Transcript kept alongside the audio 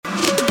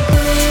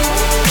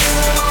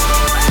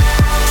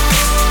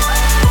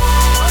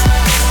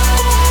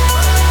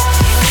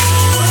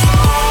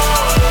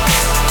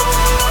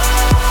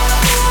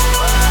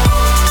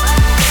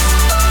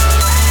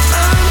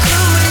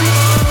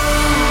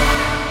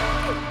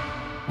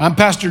I'm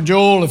Pastor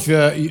Joel.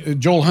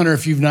 Joel Hunter,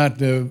 if you've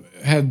not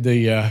had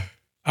the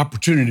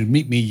opportunity to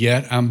meet me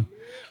yet, I'm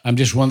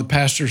just one of the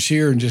pastors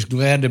here and just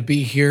glad to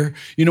be here.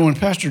 You know, when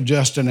Pastor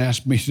Justin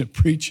asked me to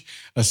preach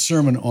a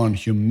sermon on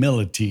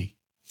humility,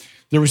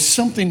 there was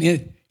something,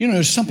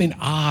 there's something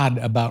odd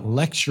about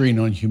lecturing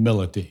on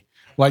humility,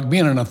 like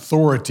being an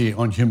authority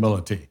on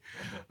humility.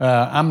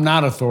 I'm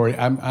not authority.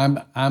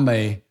 I'm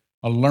a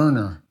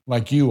learner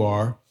like you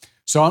are.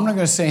 So I'm not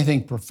going to say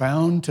anything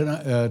profound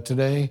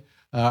today.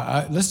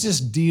 Let's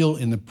just deal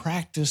in the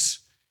practice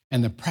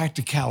and the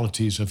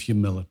practicalities of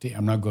humility.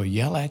 I'm not going to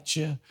yell at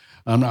you.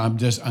 I'm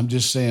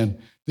just saying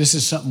this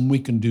is something we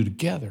can do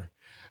together.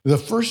 The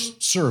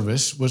first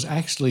service was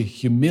actually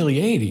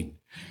humiliating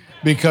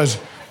because,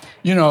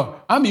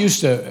 I'm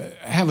used to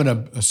having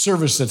a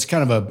service that's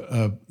kind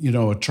of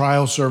a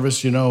trial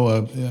service, and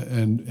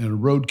a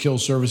roadkill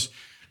service.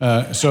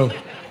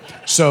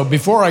 So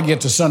before I get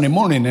to Sunday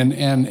morning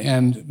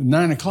and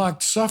 9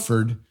 o'clock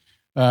suffered,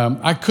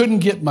 I couldn't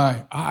get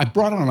I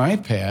brought on an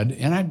iPad,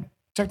 and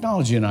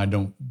technology and I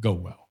don't go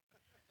well.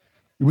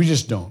 We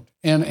just don't.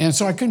 And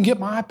so I couldn't get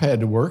my iPad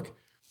to work.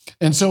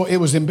 And so it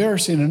was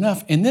embarrassing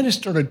enough. And then it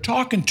started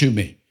talking to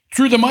me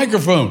through the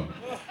microphone.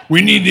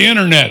 We need the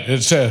internet,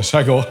 it says.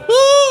 I go,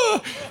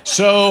 ah!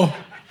 So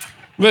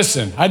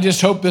listen, I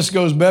just hope this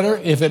goes better.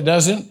 If it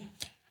doesn't,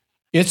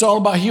 it's all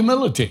about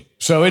humility.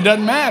 So it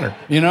doesn't matter.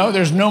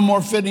 There's no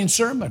more fitting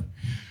sermon.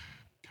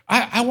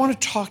 I want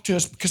to talk to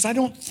us because I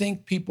don't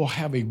think people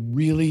have a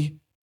really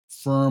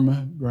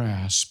firm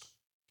grasp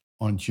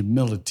on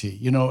humility.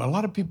 A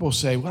lot of people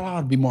say, well, I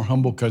ought to be more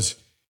humble because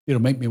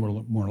it'll make me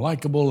more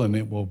likable and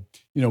it will,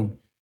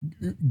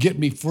 get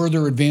me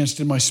further advanced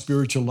in my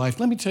spiritual life.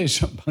 Let me tell you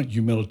something about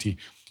humility.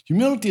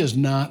 Humility is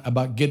not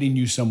about getting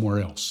you somewhere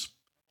else.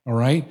 All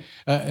right?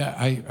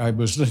 I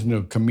was listening to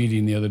a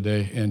comedian the other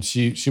day, and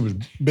she was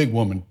a big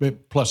woman,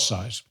 plus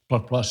size.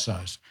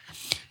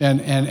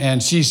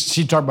 And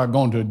she talked about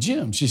going to a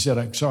gym. She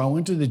said, so I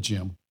went to the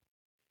gym,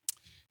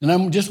 and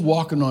I'm just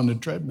walking on the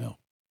treadmill.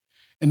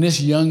 And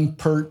this young,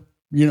 pert,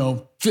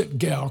 fit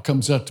gal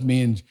comes up to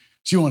me, and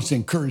she wants to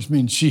encourage me,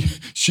 and she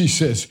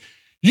says,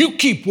 you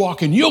keep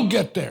walking, you'll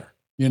get there,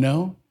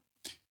 And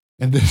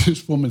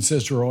this woman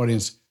says to her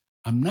audience,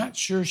 I'm not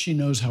sure she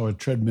knows how a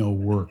treadmill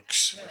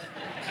works.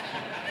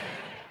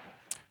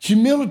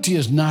 Humility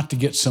is not to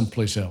get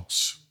someplace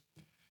else.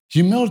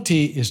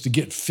 Humility is to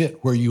get fit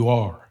where you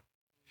are,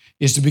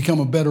 is to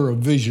become a better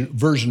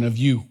version of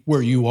you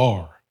where you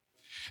are.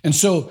 And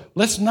so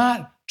let's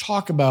not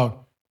talk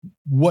about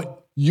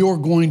what you're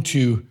going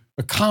to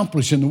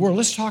accomplish in the world.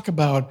 Let's talk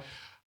about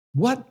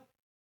what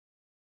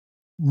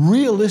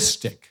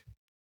realistic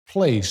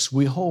place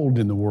we hold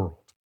in the world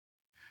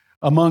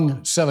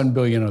among 7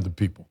 billion other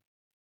people.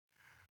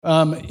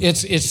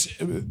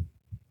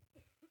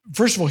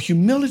 First of all,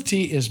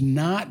 humility is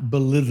not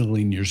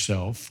belittling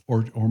yourself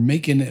or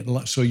making it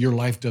so your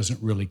life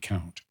doesn't really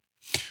count.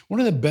 One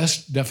of the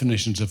best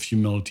definitions of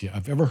humility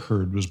I've ever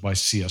heard was by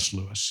C.S.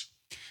 Lewis.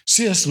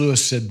 C.S.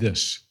 Lewis said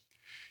this: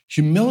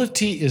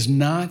 humility is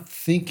not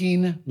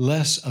thinking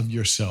less of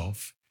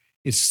yourself,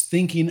 it's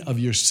thinking of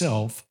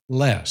yourself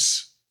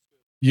less.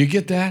 You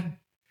get that?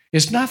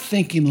 It's not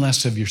thinking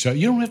less of yourself.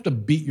 You don't have to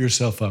beat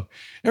yourself up.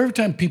 Every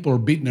time people are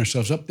beating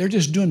themselves up, they're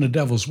just doing the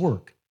devil's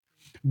work.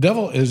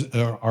 Devil is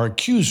our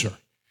accuser.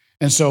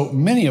 And so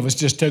many of us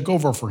just take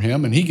over for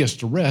him and he gets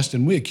to rest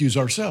and we accuse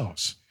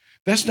ourselves.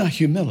 That's not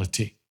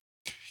humility.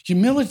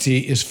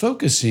 Humility is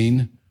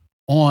focusing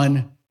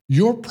on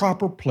your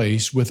proper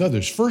place with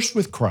others, first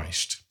with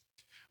Christ.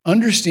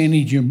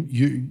 Understanding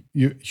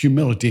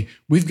humility,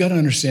 we've got to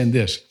understand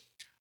this.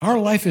 Our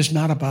life is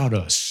not about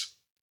us.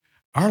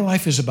 Our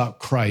life is about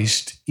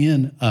Christ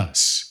in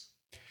us.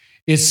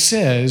 It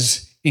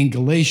says in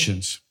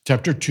Galatians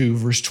chapter 2,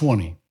 verse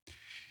 20,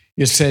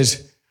 it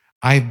says,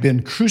 I've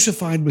been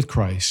crucified with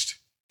Christ,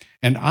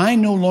 and I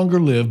no longer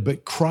live,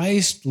 but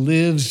Christ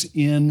lives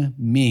in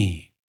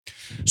me.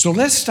 So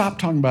let's stop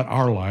talking about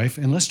our life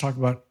and let's talk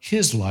about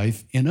his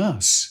life in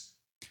us,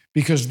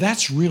 because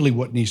that's really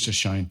what needs to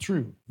shine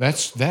through.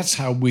 That's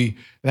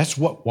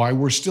why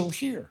we're still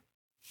here.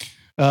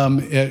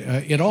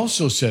 It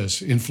also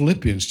says in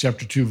Philippians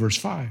chapter 2, verse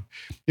 5,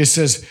 it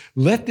says,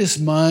 let this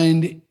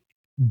mind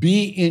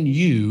be in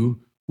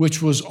you,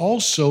 which was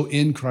also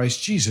in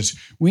Christ Jesus.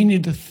 We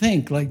need to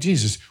think like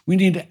Jesus. We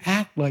need to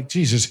act like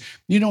Jesus.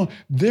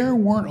 There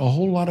weren't a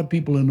whole lot of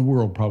people in the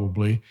world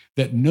probably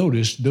that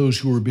noticed those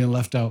who were being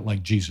left out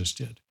like Jesus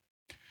did,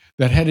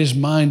 that had his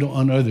mind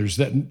on others,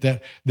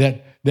 that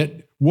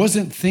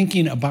wasn't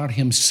thinking about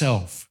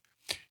himself.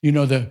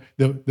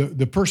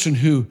 The person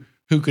who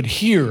could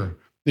hear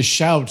the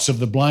shouts of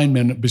the blind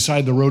men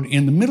beside the road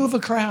in the middle of a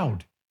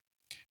crowd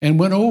and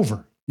went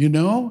over,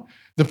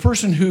 the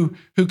person who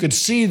could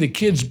see the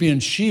kids being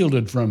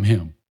shielded from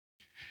him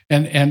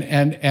and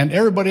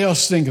everybody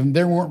else thinking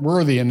they weren't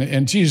worthy.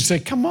 And Jesus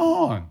said, come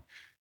on,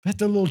 let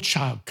the little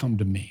child come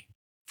to me,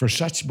 for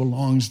such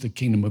belongs the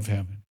kingdom of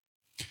heaven.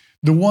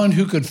 The one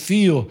who could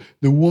feel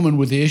the woman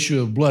with the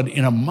issue of blood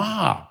in a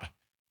mob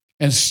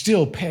and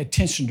still pay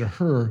attention to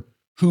her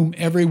whom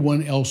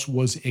everyone else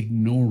was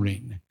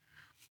ignoring.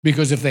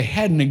 Because if they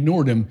hadn't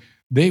ignored him,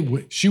 they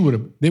would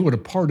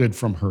have parted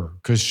from her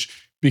because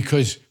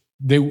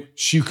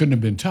she couldn't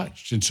have been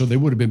touched. And so they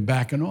would have been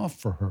backing off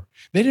for her.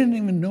 They didn't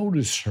even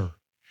notice her.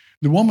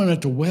 The woman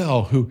at the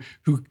well who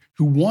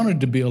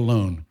wanted to be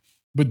alone,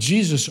 but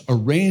Jesus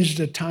arranged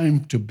a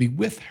time to be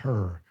with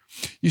her.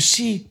 You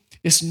see,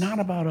 it's not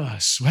about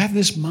us. Have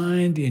this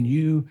mind in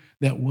you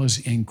that was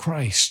in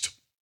Christ.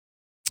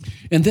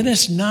 And then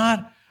it's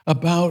not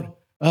about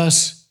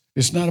us.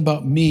 It's not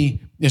about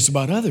me. It's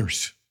about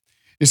others.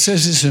 It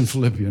says this in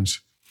Philippians.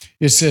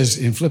 It says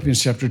in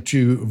Philippians chapter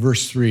 2,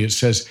 verse 3, it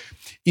says,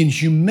 in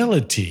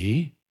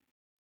humility,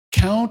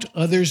 count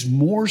others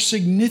more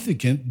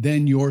significant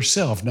than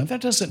yourself. Now,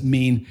 that doesn't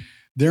mean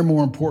they're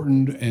more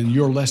important and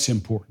you're less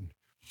important.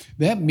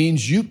 That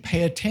means you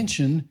pay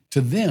attention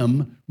to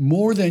them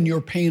more than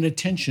you're paying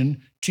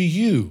attention to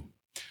you.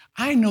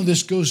 I know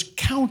this goes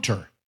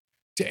counter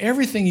to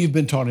everything you've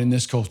been taught in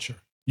this culture.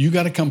 You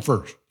got to come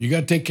first. You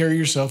got to take care of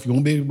yourself. You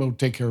won't be able to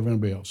take care of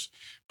anybody else.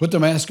 Put the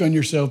mask on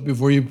yourself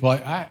before you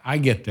fly. I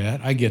get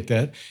that. I get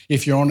that.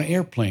 If you're on an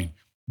airplane.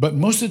 But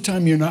most of the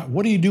time you're not.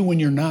 What do you do when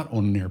you're not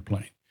on an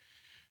airplane?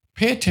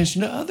 Pay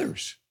attention to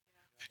others.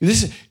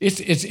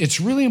 It's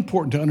really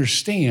important to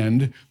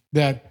understand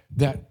that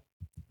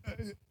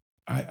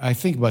I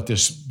think about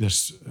this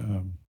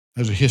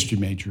as a history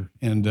major,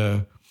 and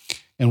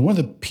one of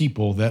the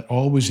people that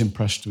always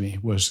impressed me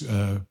was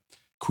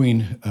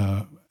Queen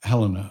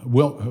Helena,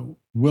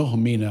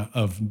 Wilhelmina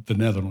of the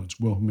Netherlands.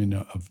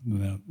 Wilhelmina of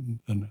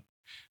the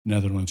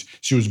Netherlands.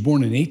 She was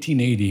born in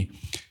 1880,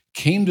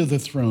 came to the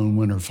throne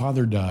when her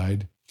father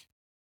died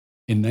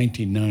in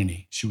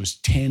 1990. She was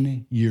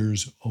 10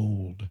 years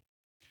old.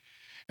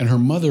 And her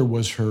mother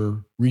was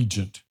her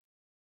regent,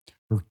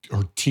 her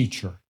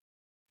teacher.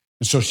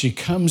 And so she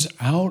comes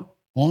out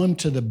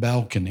onto the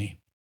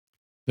balcony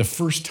the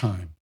first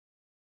time.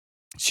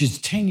 She's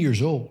 10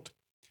 years old.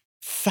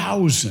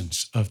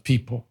 Thousands of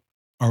people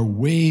are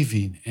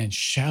waving and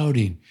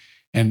shouting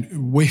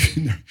and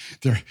waving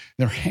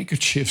their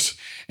handkerchiefs.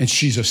 And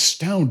she's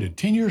astounded,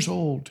 10 years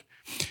old.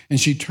 And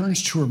she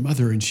turns to her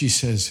mother and she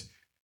says,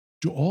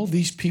 do all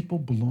these people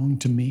belong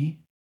to me?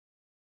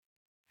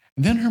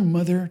 And then her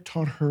mother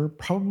taught her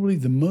probably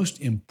the most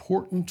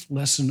important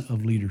lesson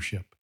of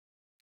leadership.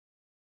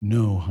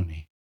 No,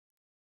 honey,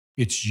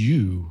 it's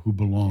you who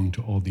belong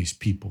to all these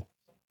people.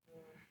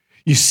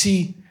 You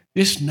see,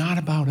 it's not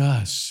about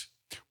us.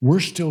 We're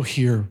still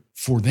here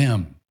for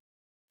them.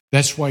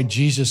 That's why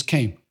Jesus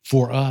came,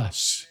 for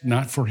us,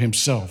 not for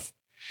himself.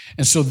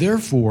 And so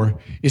therefore,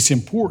 it's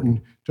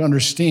important to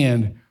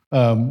understand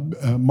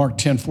Mark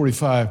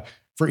 10:45,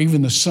 for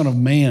even the Son of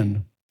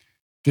Man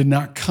did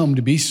not come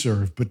to be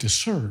served, but to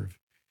serve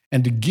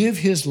and to give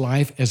his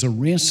life as a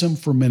ransom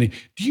for many.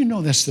 Do you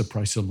know that's the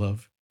price of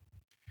love?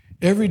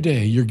 Every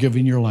day you're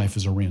giving your life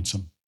as a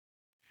ransom.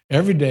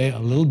 Every day a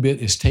little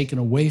bit is taken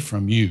away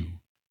from you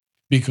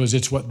because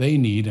it's what they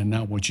need and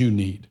not what you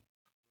need.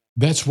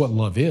 That's what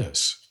love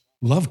is.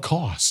 Love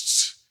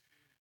costs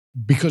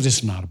because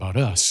it's not about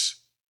us.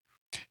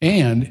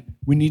 And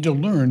we need to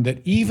learn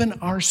that even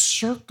our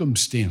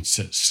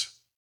circumstances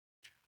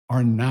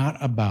are not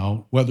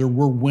about whether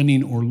we're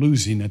winning or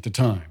losing at the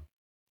time.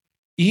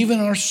 Even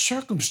our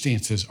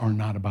circumstances are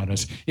not about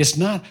us. It's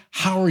not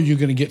how are you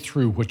going to get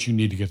through what you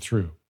need to get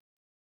through.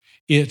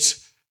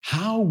 It's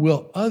how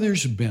will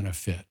others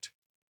benefit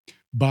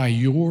by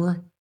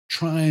your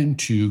trying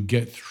to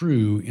get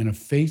through in a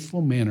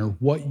faithful manner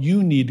what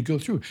you need to go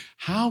through.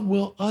 How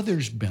will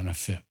others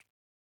benefit?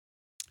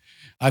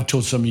 I've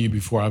told some of you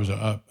before,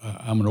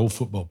 I'm an old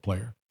football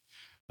player.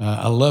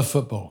 I love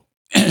football.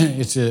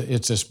 It's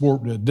a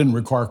sport that didn't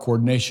require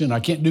coordination. I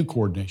can't do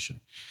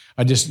coordination.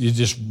 You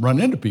just run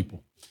into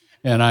people,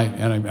 and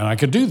I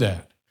could do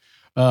that.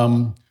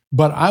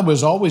 But I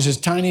was always as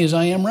tiny as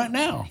I am right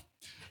now,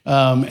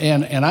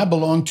 and I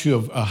belonged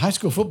to a high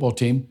school football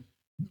team.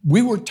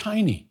 We were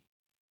tiny.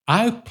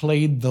 I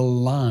played the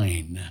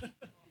line,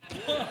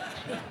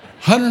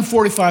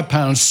 145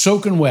 pounds,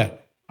 soaking wet.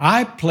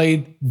 I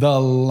played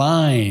the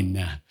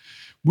line.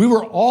 We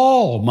were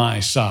all my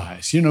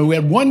size. You know, we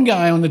had one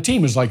guy on the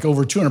team who was like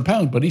over 200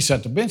 pounds, but he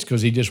sat the bench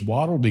because he just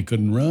waddled. He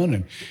couldn't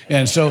run.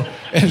 And so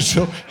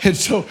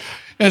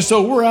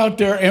we're out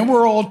there and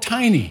we're all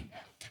tiny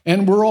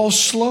and we're all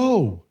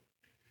slow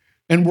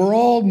and we're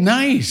all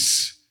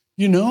nice,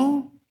 you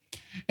know?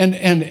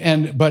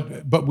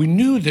 But we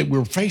knew that we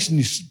were facing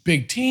these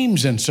big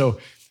teams. And so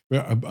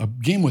a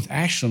game with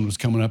Ashland was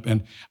coming up.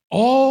 And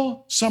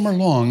all summer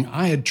long,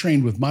 I had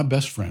trained with my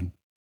best friend,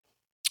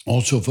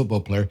 also a football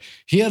player.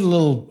 He had a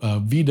little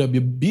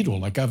VW Beetle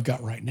like I've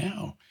got right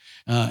now.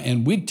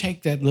 And we'd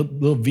take that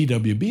little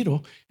VW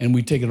Beetle and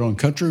we'd take it on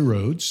country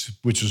roads,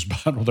 which was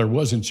about all there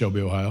was in Shelby,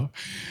 Ohio.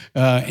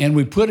 And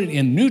we put it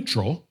in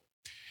neutral.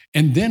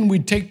 And then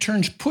we'd take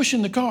turns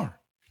pushing the car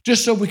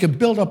just so we could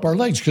build up our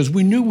legs because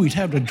we knew we'd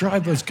have to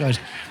drive those guys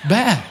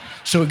back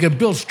so we could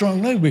build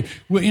strong legs.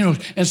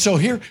 And so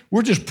here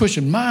we're just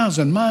pushing miles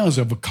and miles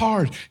of a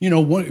car. You know,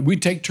 we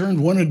take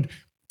turns, one would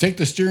take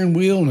the steering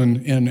wheel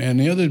and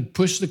the other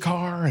push the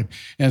car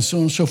and so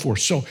on and so forth.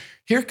 So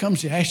here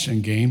comes the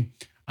Ashland game.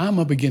 I'm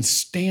up against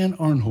Stan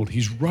Arnold.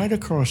 He's right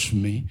across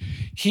from me.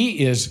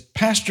 He is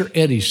Pastor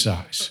Eddie's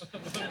size.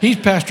 He's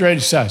Pastor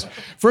Eddie's size.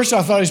 First,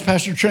 I thought he was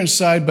Pastor Trent's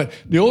size, but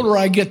the older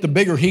I get, the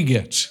bigger he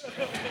gets.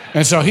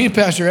 And so he's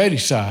Pastor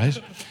Eddie's size,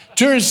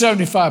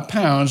 275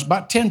 pounds,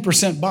 about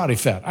 10% body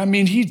fat. I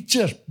mean, he's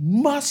just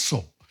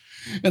muscle.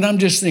 And I'm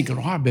just thinking,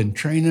 oh, I've been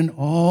training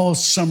all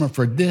summer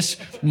for this.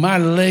 My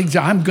legs,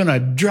 I'm going to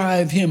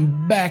drive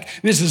him back.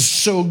 This is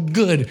so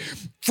good.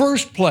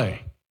 First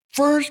play.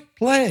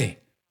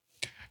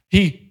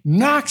 He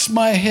knocks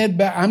my head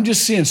back. I'm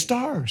just seeing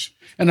stars.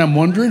 And I'm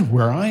wondering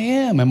where I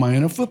am. Am I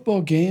in a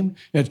football game?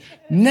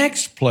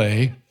 Next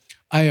play,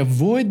 I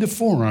avoid the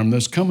forearm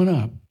that's coming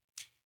up,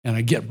 and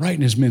I get right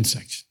in his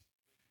midsection.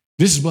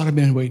 This is what I've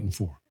been waiting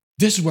for.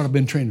 This is what I've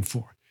been training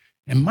for.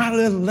 And my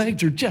little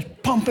legs are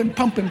just pumping.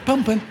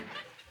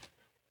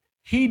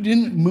 He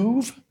didn't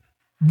move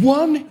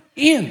 1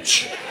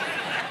 inch.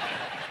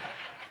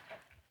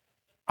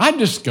 I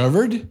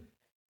discovered,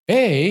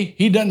 A,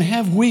 he doesn't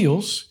have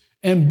wheels,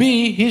 and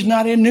B, he's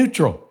not in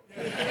neutral.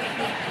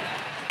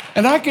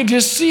 And I could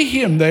just see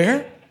him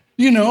there.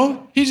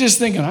 He's just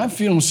thinking, I'm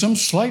feeling some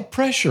slight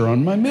pressure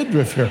on my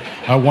midriff here.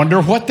 I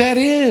wonder what that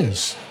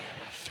is.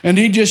 And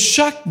he just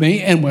shucked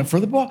me and went for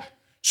the ball.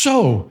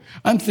 So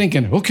I'm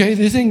thinking, okay,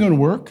 this ain't going to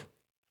work.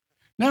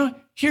 Now,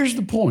 here's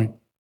the point.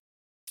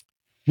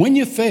 When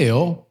you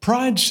fail,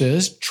 pride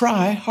says,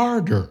 try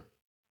harder.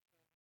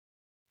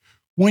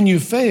 When you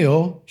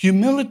fail,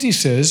 humility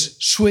says,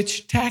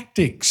 switch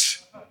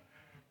tactics.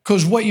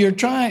 Because what you're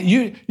trying,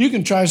 you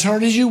can try as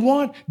hard as you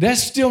want.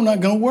 That's still not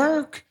going to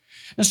work.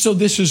 And so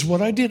this is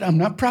what I did. I'm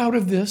not proud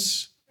of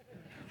this.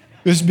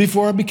 This is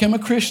before I became a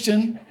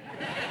Christian.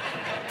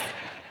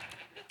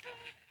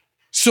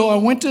 So I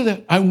went to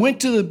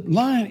the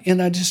line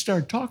and I just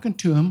started talking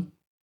to him,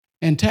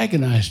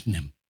 antagonizing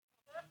him.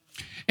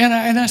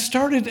 And I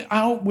started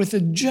out with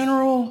a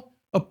general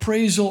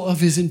appraisal of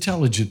his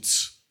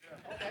intelligence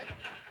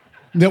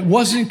that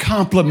wasn't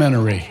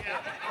complimentary.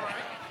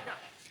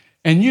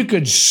 And you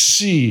could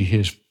see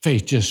his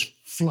face just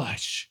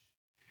flush.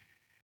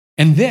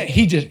 And then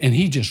he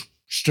just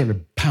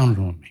started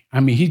pounding on me.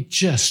 I mean, he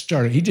just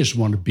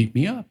wanted to beat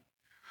me up.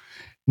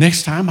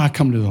 Next time I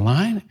come to the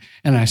line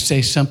and I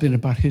say something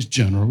about his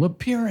general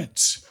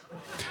appearance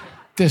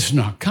that's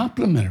not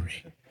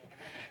complimentary.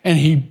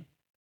 And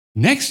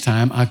next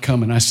time I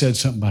come and I said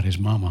something about his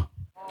mama.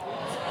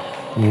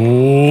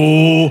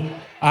 Oh,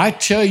 I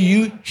tell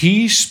you,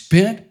 he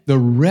spent the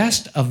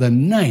rest of the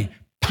night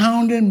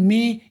pounding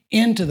me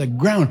into the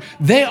ground.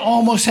 They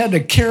almost had to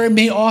carry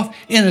me off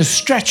in a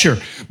stretcher.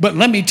 But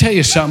let me tell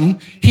you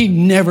something, he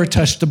never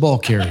touched the ball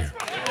carrier.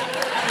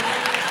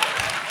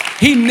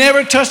 He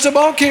never touched the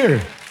ball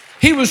carrier.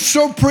 He was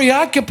so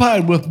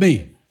preoccupied with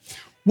me.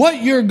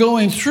 What you're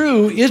going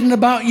through isn't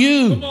about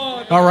you,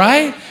 all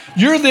right?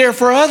 You're there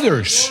for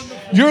others.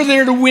 You're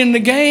there to win the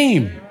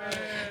game.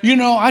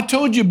 I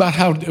told you about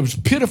how it was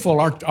pitiful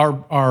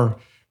our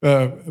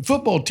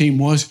football team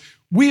was.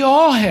 We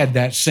all had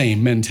that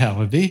same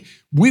mentality.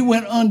 We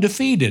went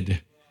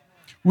undefeated.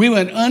 We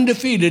went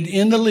undefeated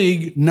in the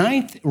league,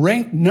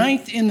 ranked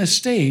ninth in the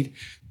state.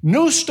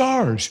 No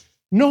stars.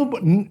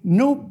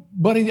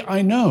 Nobody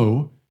I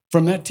know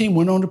from that team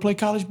went on to play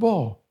college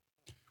ball.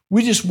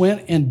 We just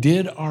went and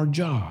did our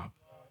job.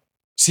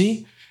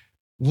 See,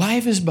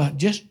 life is about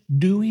just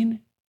doing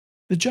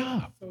the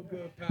job. So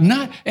good,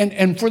 not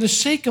and for the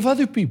sake of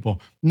other people,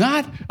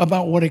 not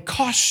about what it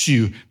costs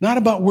you, not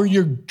about where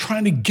you're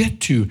trying to get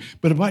to,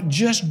 but about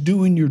just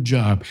doing your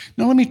job.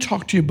 Now, let me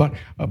talk to you about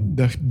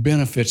the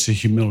benefits of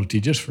humility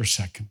just for a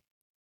second.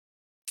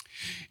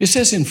 It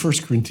says in 1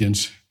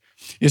 Corinthians,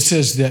 it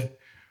says that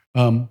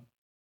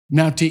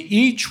now to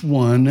each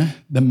one,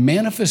 the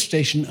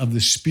manifestation of the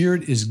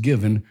Spirit is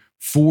given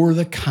for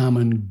the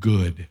common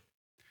good.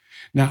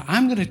 Now,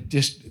 I'm going to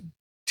just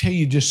tell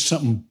you just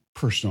something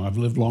personal. I've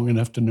lived long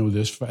enough to know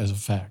this as a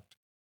fact.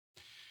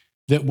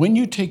 That when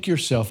you take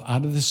yourself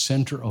out of the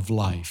center of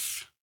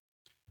life,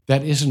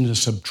 that isn't a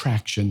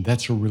subtraction,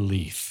 that's a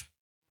relief.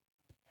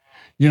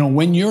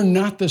 When you're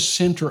not the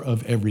center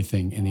of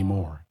everything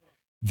anymore,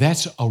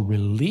 that's a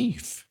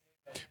relief.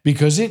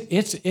 Because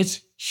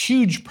it's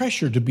huge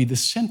pressure to be the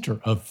center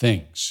of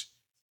things.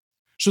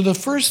 So the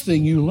first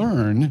thing you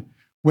learn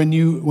when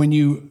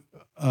you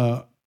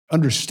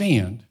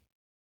understand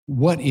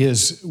what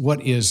is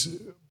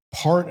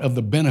part of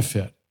the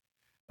benefit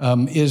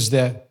is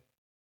that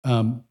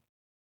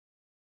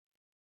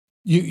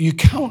you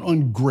count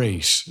on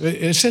grace.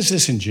 It says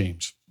this in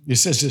James.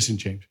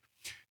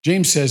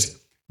 James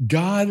says,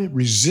 God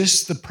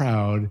resists the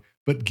proud,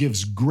 but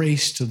gives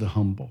grace to the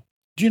humble.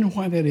 Do you know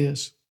why that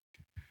is?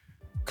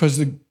 Because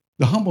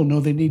the humble know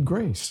they need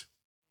grace.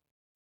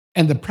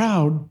 And the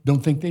proud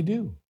don't think they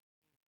do.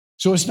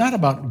 So it's not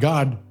about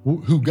God,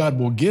 who God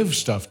will give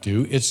stuff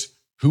to. It's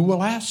who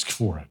will ask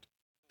for it,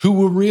 who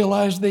will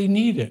realize they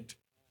need it.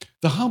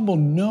 The humble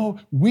know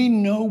we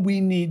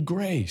need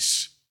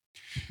grace.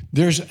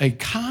 There's a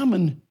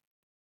common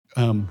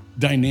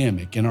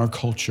dynamic in our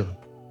culture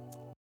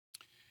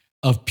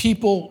of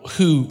people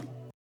who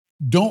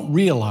don't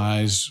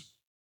realize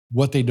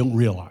what they don't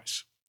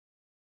realize.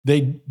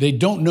 They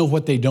don't know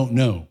what they don't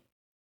know.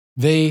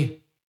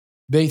 They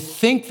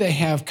think they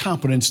have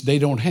competence they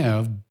don't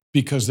have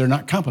because they're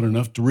not competent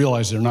enough to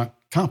realize they're not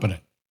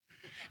competent.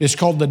 It's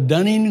called the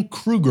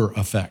Dunning-Kruger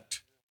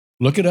effect.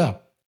 Look it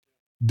up.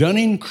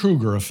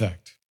 Dunning-Kruger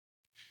effect.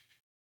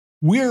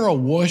 We're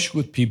awash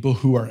with people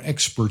who are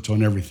experts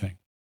on everything,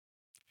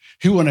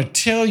 who want to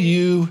tell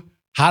you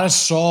how to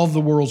solve the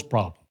world's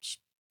problems,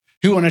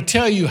 who want to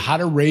tell you how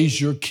to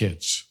raise your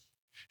kids,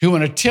 who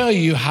want to tell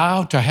you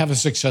how to have a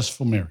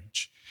successful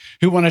marriage,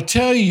 who want to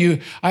tell you,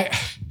 I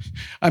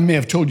may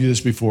have told you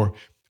this before,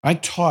 I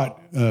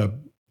taught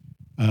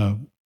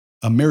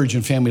a marriage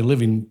and family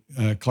living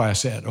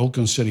class at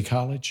Oakland City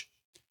College,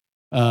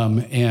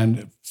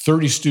 and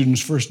 30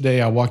 students, first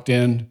day I walked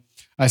in,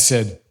 I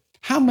said,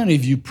 how many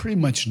of you pretty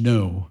much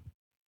know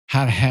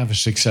how to have a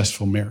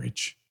successful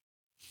marriage?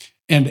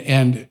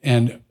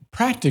 And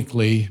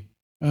practically,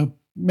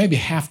 maybe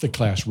half the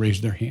class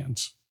raised their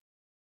hands.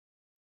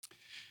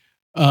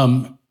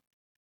 And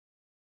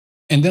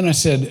then I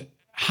said,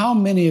 how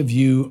many of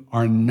you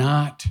are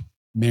not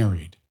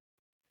married?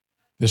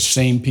 The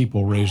same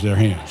people raised their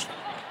hands.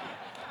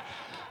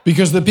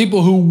 Because the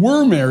people who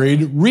were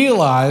married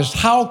realized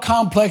how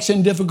complex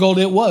and difficult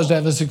it was to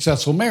have a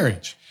successful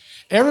marriage.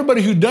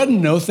 Everybody who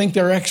doesn't know think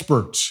they're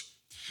experts.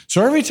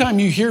 So every time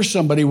you hear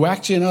somebody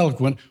waxy and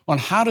eloquent on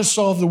how to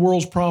solve the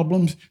world's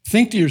problems,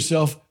 think to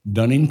yourself,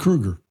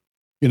 Dunning-Kruger.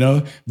 You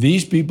know,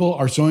 these people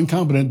are so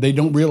incompetent, they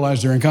don't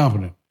realize they're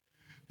incompetent.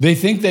 They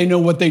think they know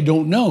what they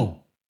don't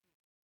know.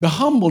 The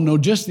humble know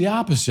just the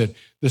opposite.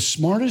 The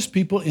smartest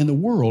people in the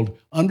world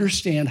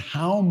understand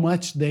how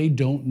much they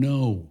don't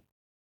know.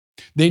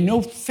 They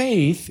know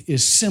faith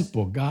is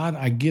simple. God,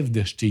 I give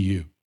this to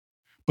you.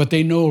 But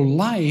they know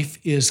life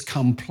is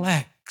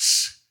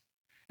complex.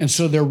 And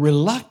so they're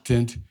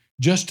reluctant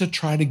just to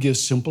try to give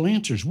simple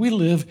answers. We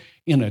live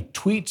in a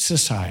tweet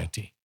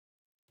society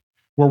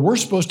where we're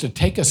supposed to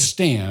take a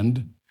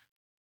stand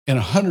in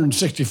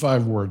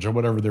 165 words or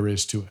whatever there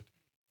is to it.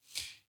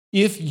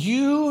 If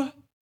you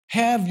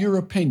have your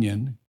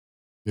opinion,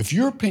 if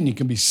your opinion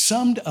can be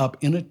summed up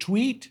in a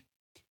tweet,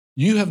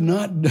 you have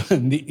not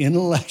done the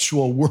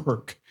intellectual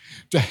work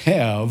to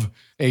have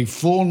a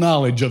full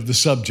knowledge of the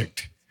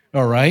subject.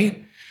 All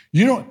right?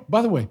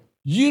 By the way,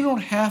 you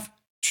don't have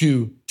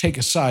to take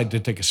a side to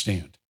take a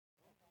stand.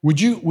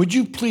 Would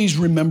you please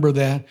remember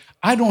that?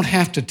 I don't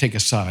have to take a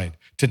side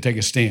to take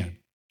a stand.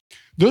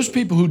 Those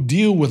people who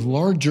deal with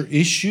larger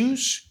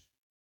issues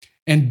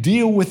and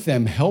deal with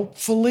them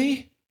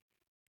helpfully,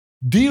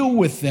 deal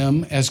with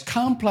them as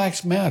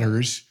complex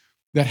matters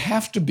that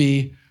have to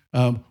be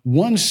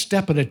one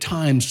step at a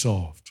time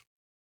solved.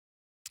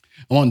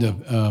 I'm on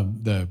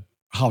the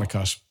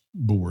Holocaust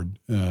board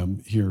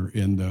here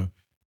in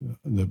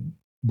the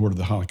board of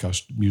the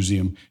Holocaust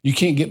Museum. You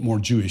can't get more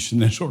Jewish than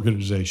this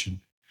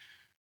organization.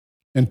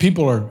 And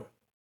people are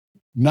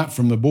not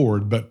from the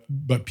board,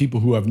 but people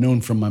who I've known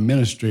from my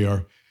ministry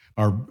are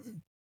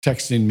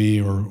texting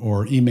me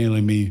or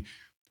emailing me,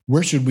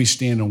 where should we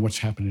stand on what's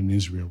happening in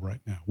Israel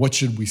right now? What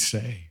should we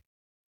say?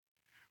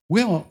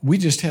 Well, we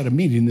just had a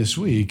meeting this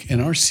week,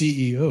 and our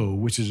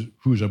CEO,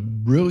 who's a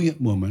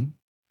brilliant woman,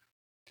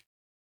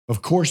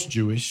 of course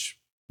Jewish,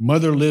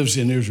 mother lives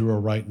in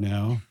Israel right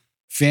now,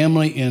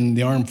 family in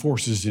the armed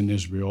forces in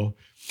Israel,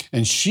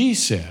 and she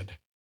said,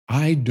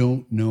 I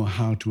don't know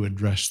how to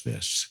address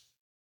this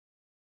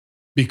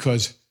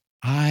because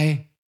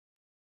I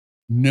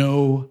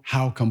know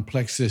how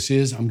complex this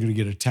is. I'm going to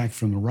get attacked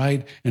from the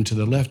right and to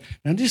the left.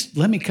 Now, just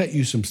let me cut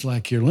you some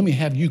slack here. Let me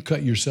have you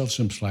cut yourself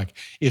some slack.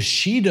 If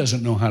she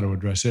doesn't know how to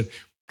address it,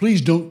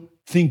 please don't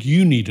think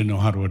you need to know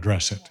how to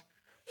address it.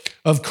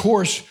 Of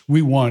course,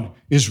 we want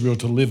Israel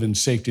to live in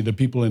safety, the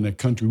people in the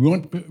country. We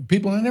want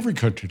people in every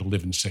country to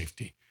live in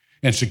safety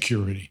and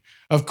security.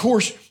 Of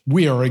course,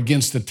 we are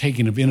against the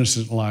taking of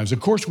innocent lives.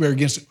 Of course, we are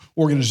against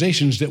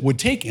organizations that would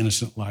take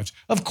innocent lives.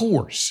 Of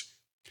course.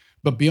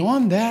 But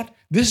beyond that,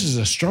 this is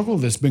a struggle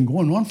that's been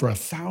going on for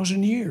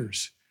 1,000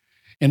 years.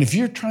 And if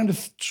you're trying to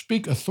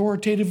speak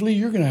authoritatively,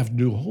 you're going to have to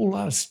do a whole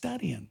lot of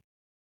studying.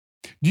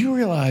 Do you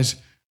realize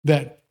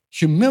that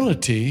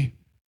humility,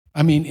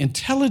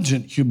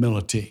 intelligent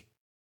humility,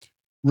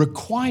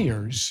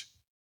 requires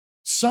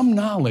some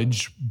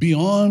knowledge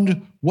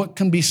beyond what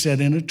can be said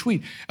in a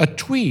tweet? A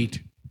tweet,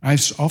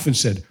 I've often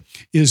said,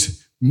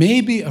 is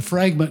maybe a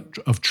fragment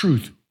of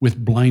truth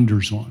with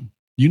blinders on.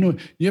 You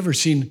ever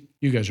seen,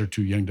 you guys are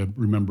too young to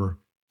remember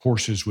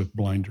horses with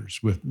blinders.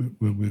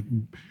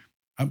 When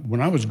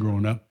I was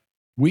growing up,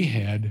 we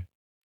had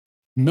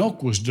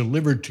milk was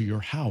delivered to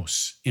your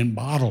house in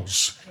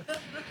bottles.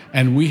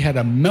 And we had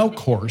a milk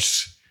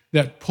horse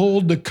that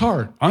pulled the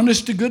cart.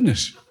 Honest to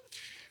goodness.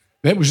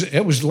 It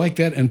was like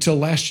that until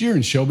last year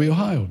in Shelby,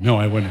 Ohio. No,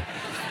 I wouldn't.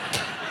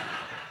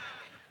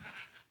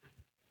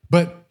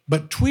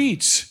 But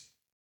tweets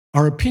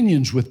are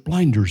opinions with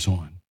blinders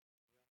on.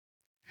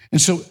 And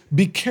so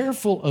be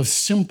careful of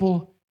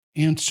simple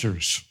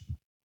answers.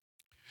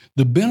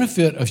 The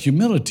benefit of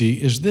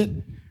humility is that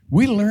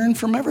we learn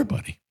from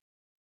everybody.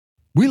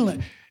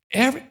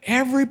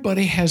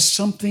 Everybody has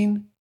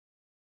something,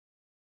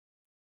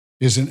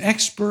 is an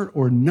expert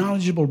or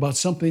knowledgeable about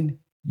something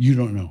you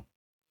don't know.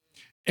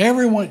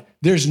 Everyone,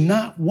 there's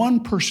not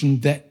one person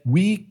that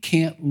we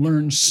can't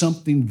learn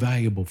something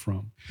valuable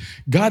from.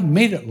 God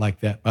made it like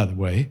that, by the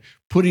way,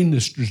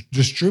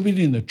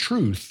 distributing the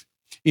truth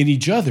in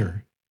each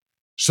other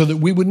so that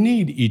we would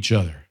need each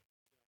other.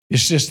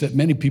 It's just that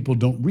many people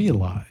don't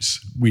realize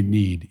we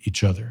need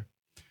each other,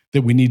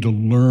 that we need to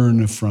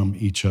learn from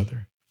each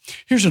other.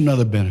 Here's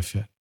another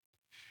benefit.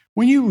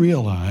 When you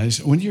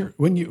realize, when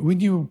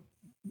you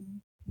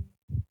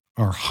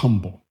are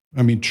humble,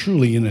 I mean,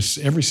 truly in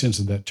every sense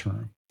of that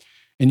term,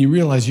 and you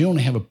realize you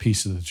only have a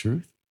piece of the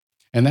truth,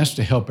 and that's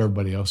to help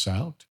everybody else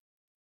out,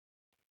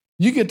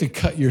 you get to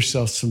cut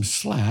yourself some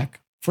slack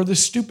for the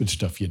stupid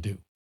stuff you do.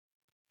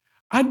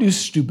 I do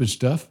stupid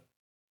stuff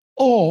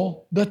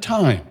all the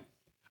time.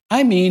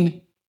 I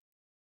mean,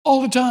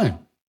 all the time.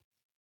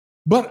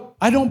 But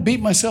I don't beat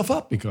myself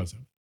up because of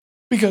it.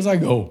 Because I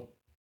go,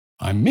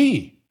 I'm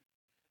me.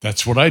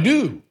 That's what I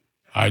do.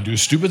 I do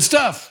stupid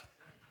stuff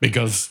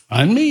because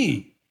I'm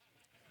me.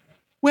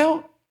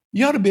 Well,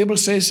 you ought to be able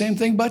to say the same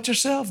thing about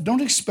yourself.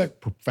 Don't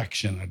expect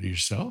perfection out of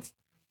yourself.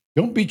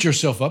 Don't beat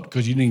yourself up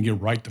because you didn't get it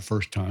right the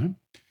first time.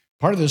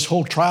 Part of this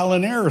whole trial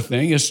and error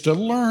thing is to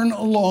learn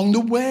along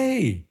the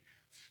way.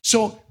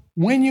 So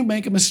when you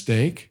make a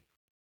mistake,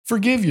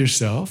 forgive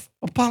yourself,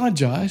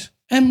 apologize,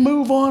 and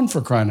move on,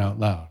 for crying out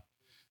loud.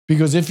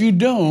 Because if you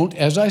don't,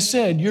 as I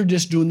said, you're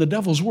just doing the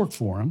devil's work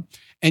for him,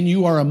 and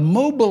you are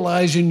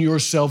immobilizing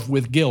yourself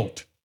with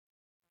guilt.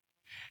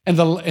 And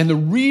the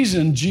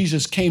reason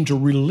Jesus came to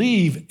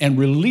relieve and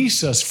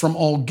release us from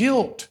all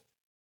guilt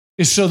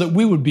is so that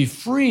we would be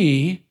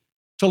free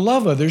to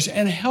love others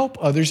and help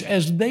others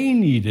as they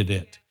needed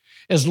it.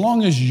 As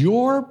long as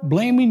you're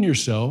blaming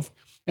yourself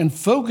and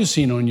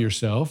focusing on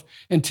yourself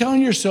and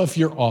telling yourself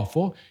you're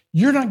awful,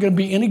 you're not going to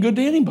be any good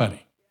to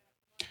anybody.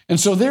 And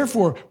so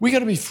therefore, we got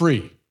to be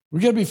free.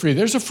 We got to be free.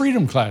 There's a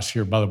freedom class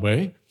here, by the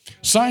way.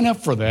 Sign up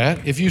for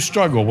that if you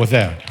struggle with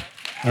that.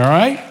 All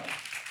right?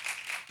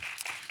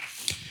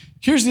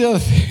 Here's the other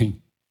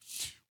thing.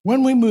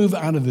 When we move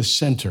out of the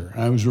center,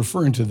 I was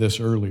referring to this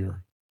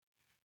earlier,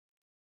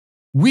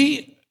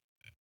 we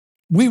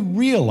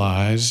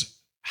realize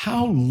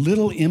how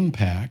little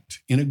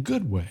impact, in a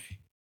good way,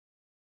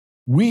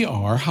 we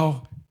are,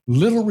 how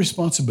little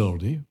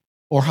responsibility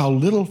or how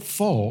little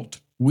fault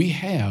we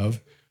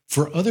have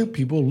for other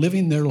people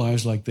living their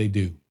lives like they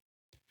do.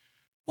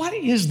 What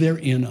is there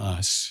in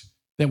us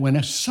that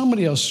when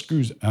somebody else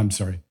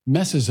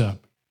messes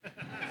up,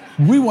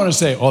 we want to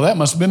say, oh, that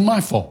must have been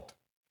my fault.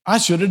 I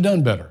should have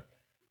done better.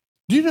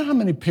 Do you know how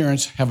many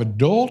parents have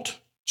adult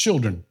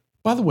children?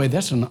 By the way,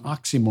 that's an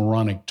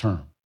oxymoronic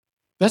term.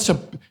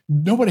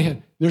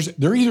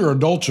 They're either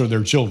adults or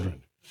they're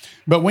children.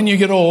 But when you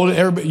get old,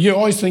 you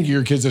always think of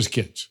your kids as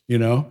kids, you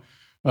know?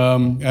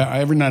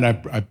 Every night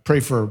I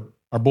pray for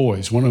our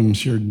boys. One of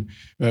them's here,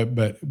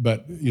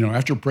 but you know,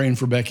 after praying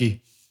for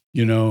Becky,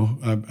 you know,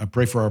 I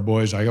pray for our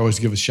boys. I always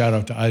give a shout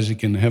out to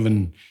Isaac in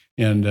heaven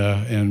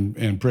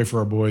and pray for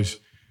our boys.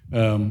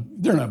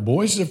 They're not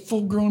boys; they're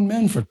full-grown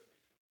men.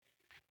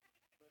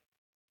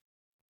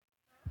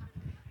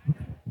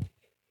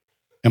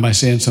 Am I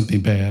saying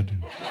something bad?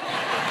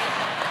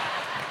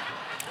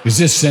 Is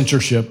this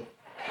censorship?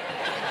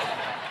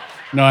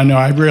 No, I know.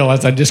 I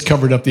realized I just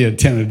covered up the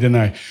antenna, didn't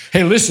I?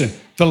 Hey, listen,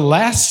 the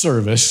last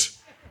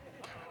service,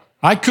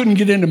 I couldn't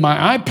get into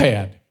my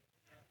iPad,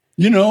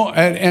 you know,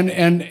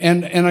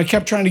 and I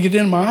kept trying to get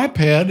into my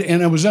iPad,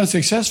 and I was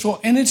unsuccessful,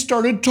 and it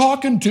started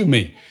talking to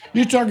me.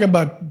 You're talking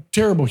about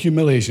terrible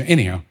humiliation.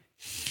 Anyhow,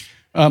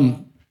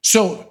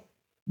 so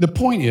the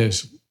point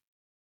is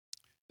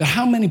that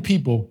how many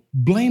people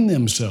blame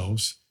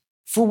themselves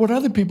for what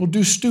other people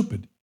do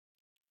stupid?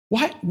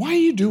 Why are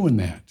you doing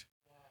that?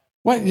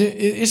 Why?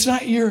 It's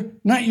not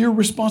your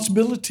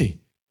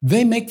responsibility.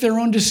 They make their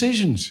own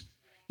decisions.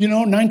 You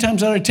know, 9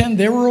 times out of 10,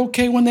 they were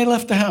okay when they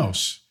left the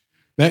house.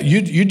 That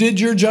you did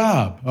your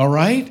job, all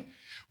right?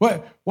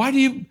 Why do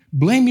you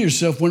blame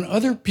yourself when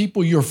other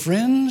people, your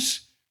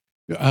friends,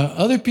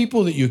 other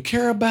people that you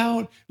care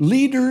about,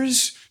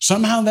 leaders,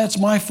 somehow that's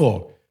my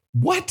fault?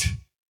 What?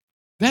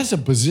 That's a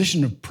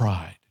position of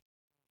pride.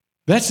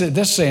 That's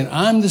saying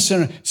I'm the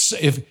center.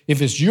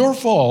 If it's your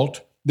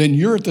fault, then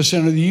you're at the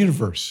center of the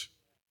universe.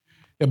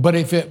 But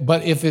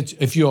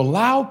if you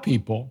allow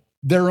people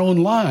their own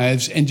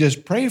lives and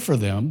just pray for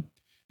them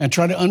and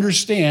try to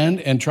understand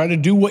and try to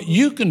do what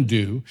you can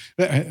do.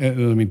 Let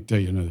me tell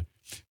you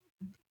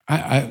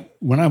another.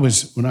 When I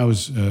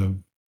was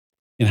in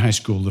high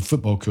school, the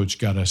football coach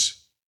got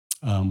us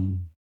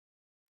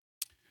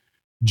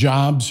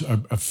jobs,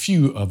 a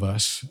few of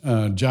us,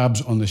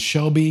 jobs on the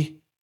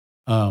Shelby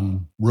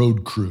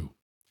road crew.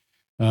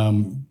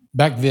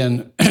 Back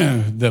then,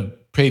 the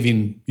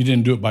paving, you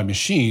didn't do it by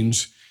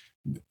machines.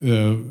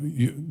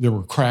 There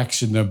were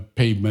cracks in the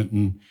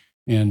pavement,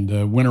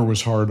 and winter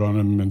was hard on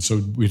them, and so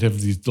we'd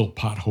have these little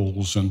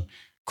potholes and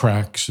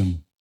cracks.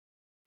 And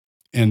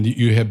and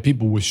you had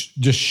people with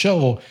just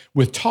shovel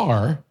with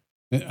tar.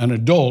 An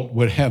adult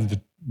would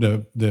have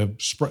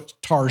the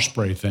tar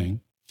spray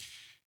thing.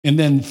 And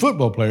then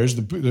football players,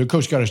 the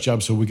coach got his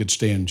job so we could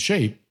stay in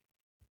shape.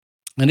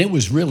 And it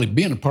was really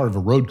being a part of a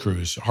road crew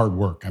is hard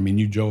work. I mean,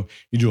 you do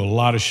a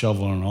lot of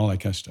shoveling and all that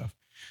kind of stuff.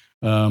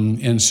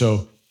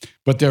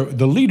 But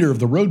the leader of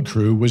the road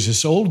crew was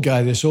this old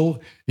guy,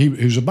 he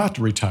was about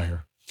to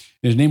retire.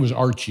 His name was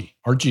Archie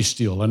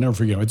Steele. I'll never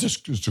forget him.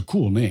 It's a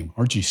cool name,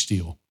 Archie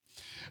Steele.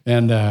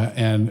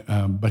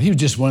 But he was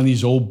just one of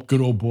these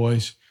good old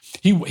boys.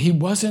 He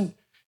wasn't,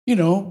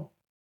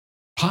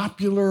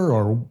 popular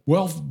or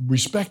well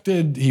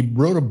respected. He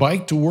rode a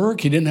bike to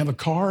work. He didn't have a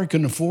car. He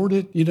couldn't afford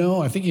it.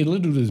 I think he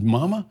lived with his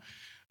mama.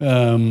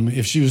 But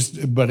he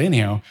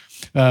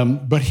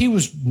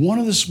was one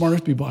of the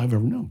smartest people I've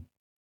ever known.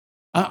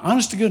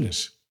 Honest to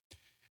goodness.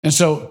 And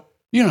so,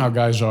 you know how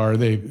guys are,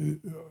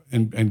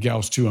 and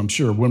gals too, I'm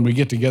sure. When we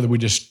get together, we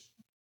just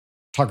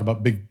talk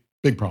about big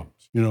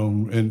problems,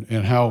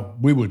 and how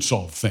we would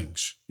solve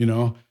things,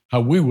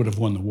 how we would have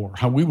won the war,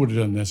 how we would have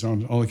done this, all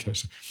that kind of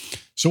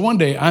stuff. So one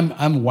day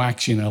I'm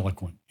waxing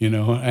eloquent,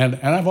 and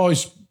I've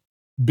always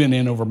been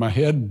in over my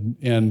head,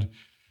 and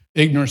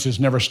ignorance has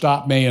never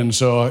stopped me. And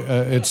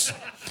so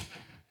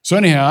so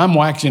anyhow, I'm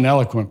waxing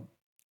eloquent.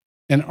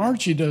 And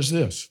Archie does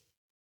this.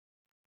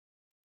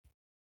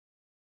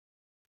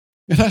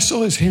 And I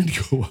saw his hand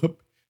go up,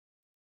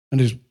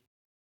 and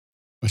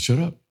I shut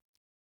up.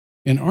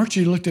 And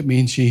Archie looked at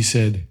me and he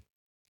said,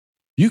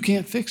 "You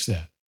can't fix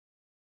that."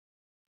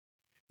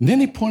 And then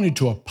he pointed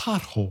to a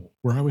pothole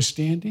where I was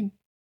standing,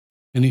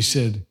 and he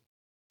said,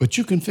 "But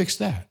you can fix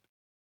that."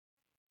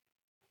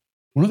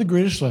 One of the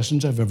greatest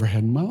lessons I've ever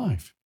had in my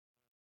life.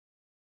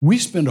 We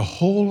spend a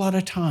whole lot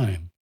of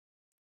time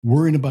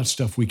worrying about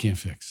stuff we can't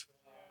fix.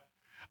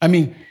 I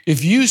mean,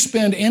 if you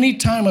spend any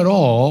time at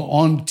all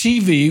on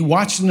TV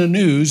watching the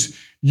news,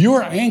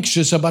 you're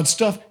anxious about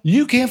stuff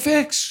you can't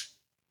fix.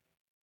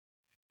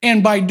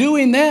 And by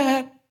doing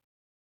that,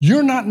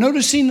 you're not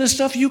noticing the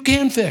stuff you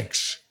can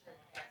fix.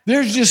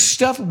 There's just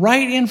stuff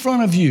right in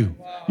front of you,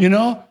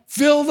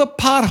 Fill the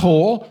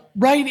pothole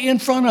right in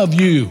front of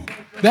you.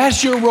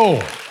 That's your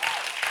role.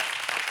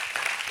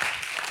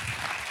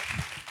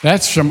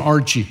 That's from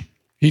Archie.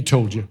 He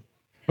told you.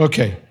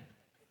 Okay.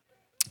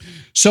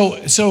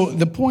 So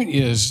the point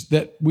is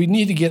that we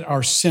need to get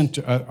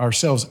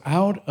ourselves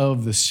out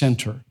of the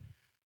center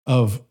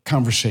of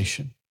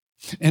conversation.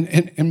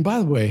 And by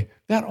the way,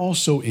 that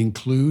also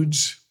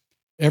includes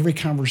every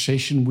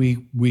conversation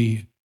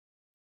we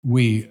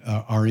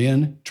are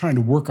in, trying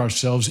to work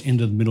ourselves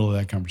into the middle of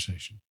that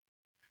conversation.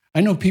 I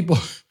know people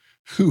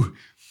who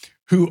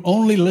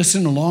only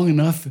listen long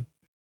enough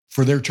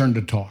for their turn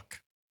to talk.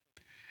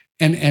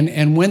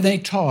 And when they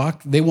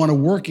talk, they want to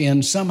work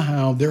in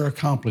somehow their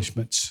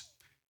accomplishments,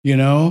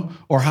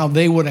 or how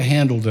they would have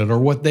handled it or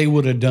what they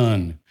would have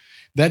done.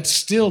 That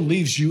still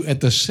leaves you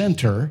at the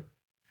center,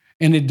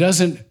 and it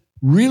doesn't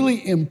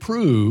really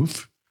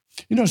improve.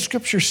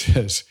 Scripture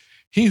says,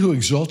 "He who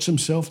exalts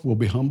himself will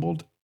be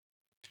humbled."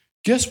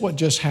 Guess what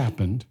just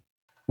happened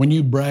when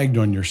you bragged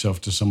on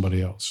yourself to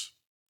somebody else?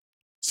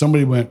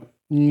 Somebody went,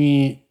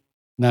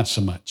 not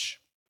so much,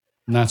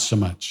 not so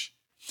much.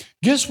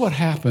 Guess what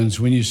happens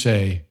when you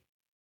say,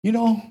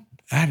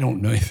 I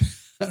don't know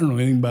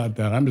anything about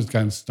that. I'm just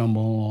kind of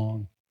stumbling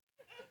along.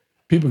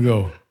 People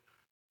go,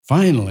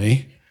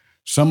 finally,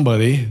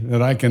 somebody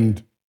that I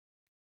can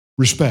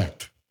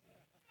respect,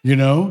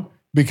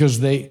 because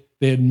they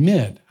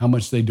admit how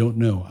much they don't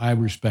know. I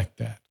respect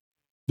that.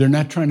 They're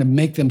not trying to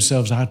make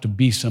themselves out to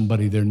be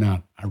somebody they're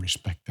not. I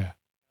respect that.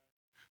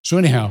 So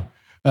anyhow,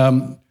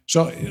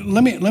 so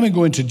let me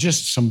go into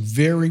just some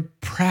very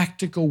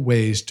practical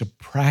ways to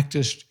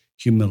practice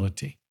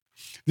humility.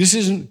 This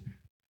isn't,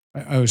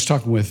 I was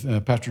talking with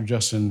Pastor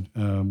Justin.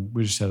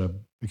 We just had an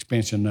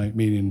expansion night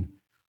meeting,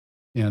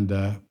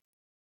 and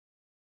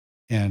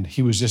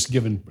he was just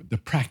given the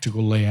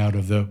practical layout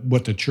of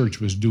what the church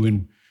was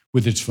doing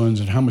with its funds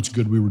and how much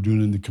good we were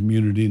doing in the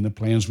community and the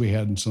plans we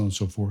had and so on and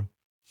so forth.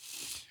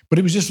 But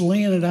he was just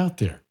laying it out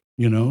there,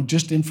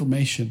 just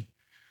information.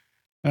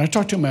 And I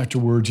talked to him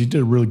afterwards. He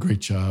did a really great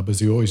job, as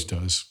he always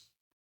does.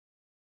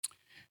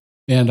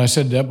 And I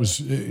said, that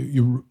was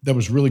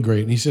really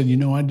great. And he said,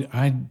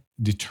 I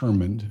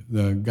determined,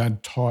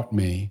 God taught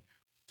me,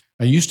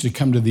 I used to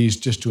come to these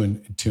just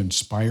to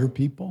inspire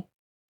people.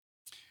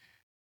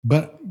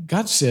 But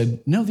God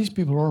said, no, these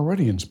people are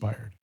already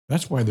inspired.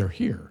 That's why they're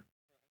here.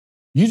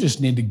 You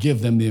just need to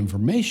give them the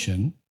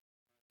information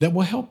that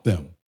will help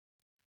them.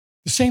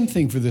 The same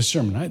thing for this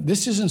sermon.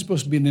 This isn't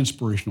supposed to be an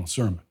inspirational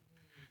sermon.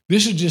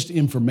 This is just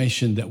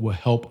information that will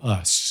help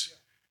us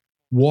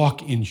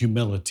walk in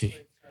humility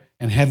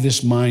and have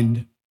this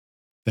mind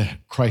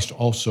that Christ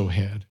also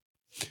had.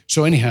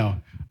 So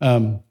anyhow,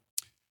 to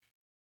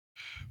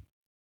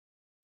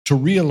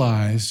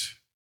realize,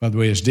 by the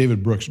way, is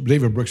David Brooks.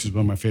 David Brooks is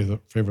one of my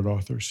favorite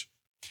authors.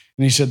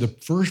 And he said the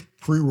first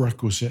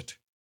prerequisite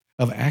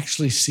of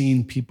actually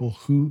seeing people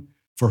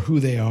for who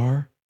they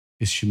are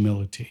is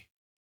humility.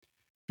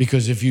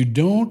 Because if you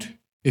don't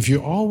if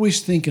you're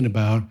always thinking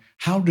about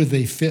how do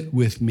they fit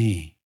with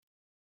me,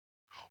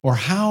 or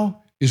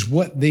how is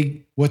what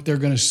they're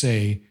going to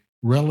say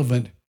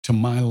relevant to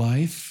my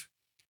life,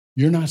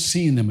 you're not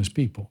seeing them as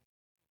people.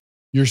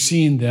 You're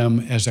seeing them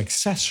as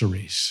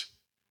accessories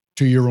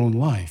to your own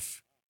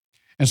life.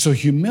 And so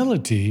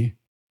humility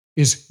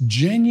is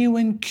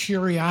genuine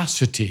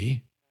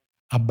curiosity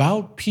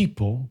about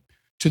people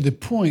to the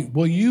point,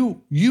 well,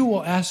 you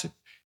will ask,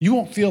 you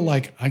won't feel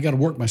like I got to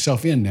work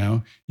myself in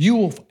now. You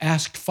will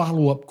ask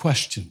follow-up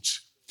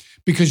questions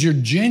because you're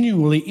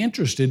genuinely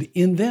interested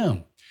in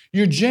them.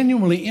 You're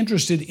genuinely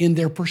interested in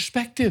their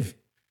perspective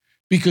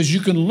because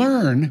you can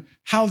learn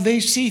how they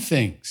see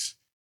things.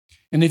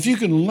 And if you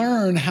can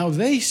learn how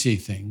they see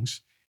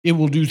things, it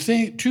will do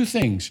two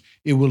things.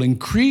 It will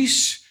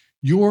increase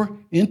your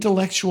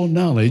intellectual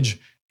knowledge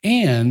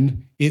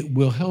and it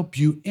will help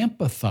you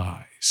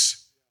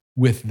empathize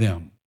with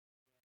them.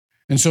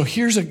 And so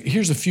here's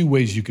a few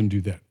ways you can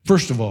do that.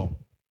 First of all,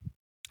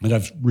 and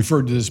I've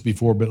referred to this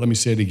before, but let me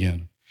say it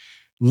again.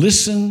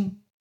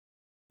 Listen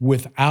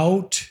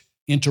without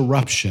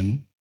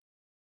interruption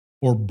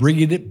or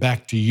bringing it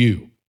back to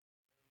you.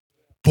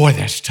 Boy,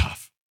 that's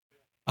tough.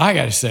 I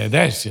got to say,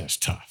 that's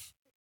just tough.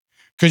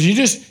 Because you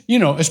just,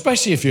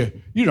 especially if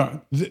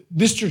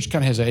this church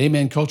kind of has an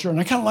amen culture, and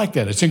I kind of like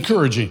that. It's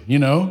encouraging,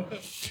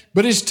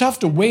 But it's tough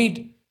to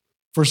wait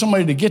for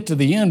somebody to get to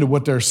the end of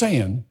what they're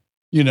saying,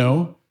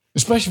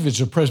 especially if it's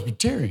a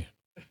Presbyterian.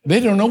 They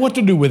don't know what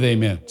to do with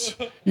amens,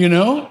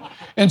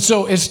 And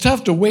so it's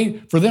tough to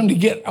wait for them to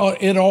get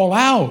it all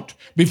out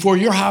before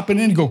you're hopping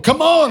in and go,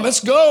 come on, let's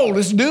go,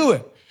 let's do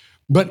it.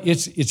 But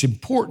it's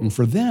important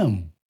for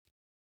them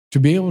to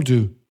be able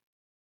to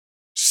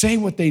say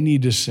what they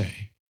need to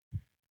say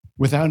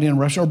without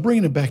interruption or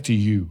bringing it back to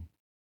you.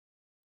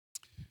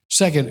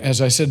 Second,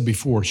 as I said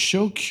before,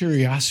 show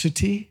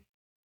curiosity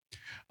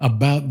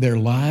about their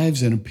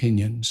lives and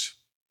opinions.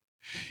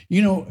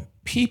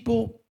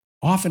 People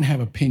often have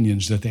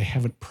opinions that they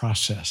haven't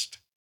processed.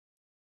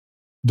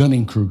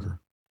 Dunning-Kruger.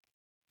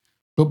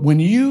 But when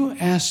you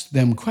ask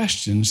them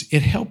questions,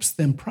 it helps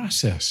them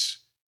process.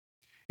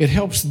 It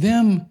helps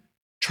them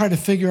try to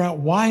figure out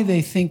why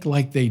they think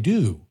like they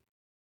do.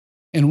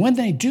 And when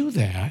they do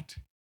that,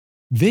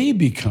 they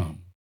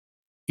become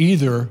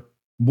either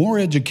more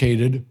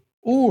educated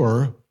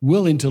or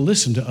willing to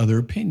listen to other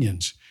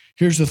opinions.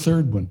 Here's the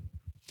third one.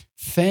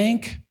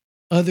 Thank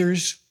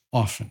others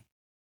often.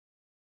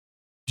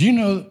 Do you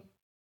know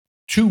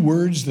two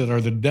words that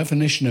are the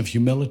definition of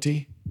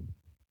humility?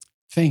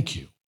 Thank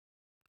you.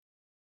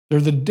 They're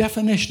the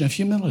definition of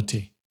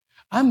humility.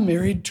 I'm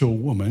married to a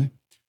woman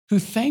who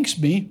thanks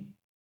me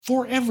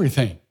for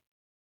everything.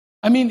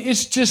 I mean,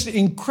 it's just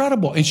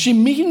incredible. And she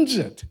means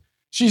it.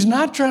 She's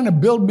not trying to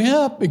build me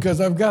up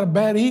because I've got a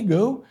bad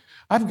ego.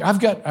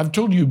 I've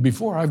told you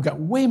before, I've got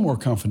way more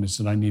confidence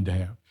than I need to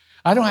have.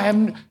 I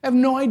have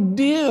no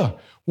idea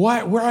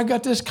where I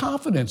got this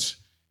confidence.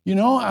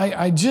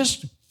 I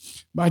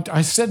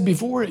said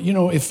before,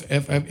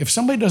 if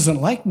somebody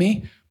doesn't like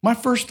me, my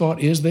first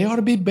thought is they ought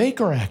to be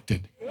Baker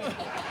acted.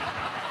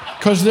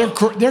 Because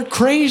they're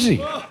crazy.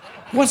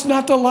 What's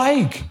not to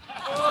like?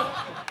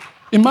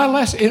 In my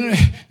last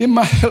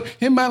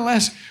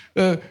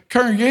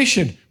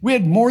congregation, we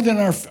had more than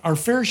our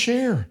fair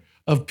share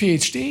of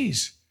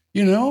PhDs,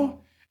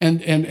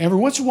 And every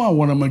once in a while,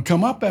 one of them would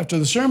come up after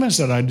the sermon and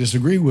said, I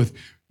disagree with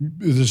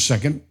the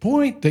second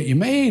point that you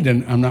made,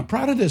 and I'm not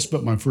proud of this.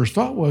 But my first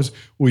thought was,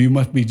 well, you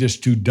must be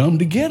just too dumb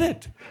to get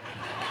it.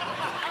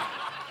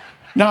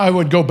 Now, I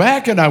would go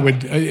back and I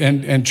would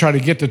and try to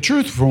get the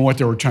truth from what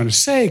they were trying to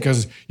say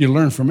because you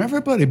learn from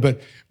everybody.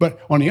 But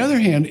on the other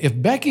hand, if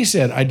Becky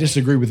said, I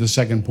disagree with the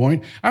second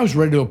point, I was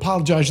ready to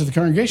apologize to the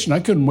congregation. I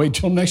couldn't wait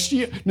till next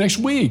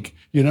week,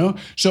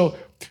 So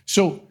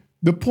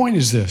the point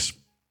is this.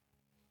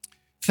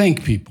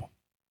 Thank people.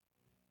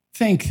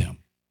 Thank them.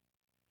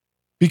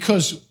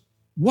 Because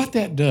what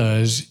that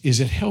does is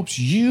it helps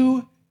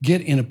you get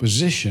in a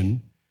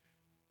position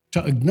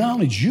to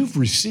acknowledge you've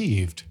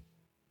received.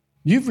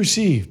 You've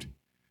received.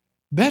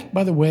 That,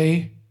 by the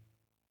way,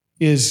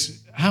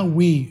 is how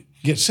we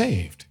get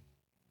saved.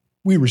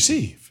 We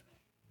receive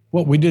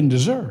what we didn't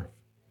deserve.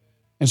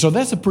 And so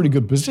that's a pretty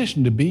good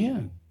position to be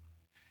in.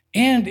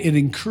 And it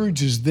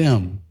encourages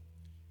them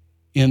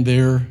in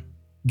their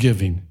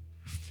giving.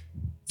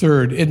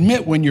 Third,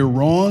 admit when you're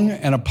wrong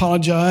and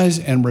apologize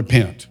and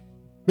repent.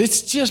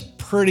 It's just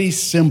pretty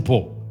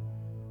simple.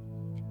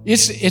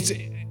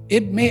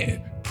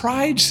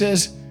 Pride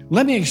says,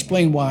 let me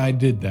explain why I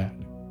did that.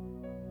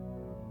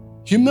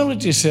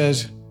 Humility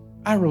says,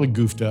 I really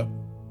goofed up.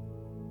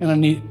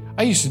 And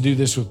I used to do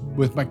this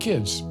with my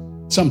kids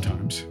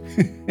sometimes.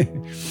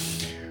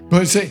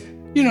 But say,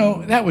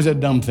 that was a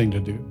dumb thing to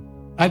do.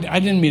 I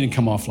didn't mean to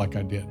come off like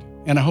I did.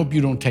 And I hope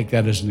you don't take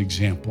that as an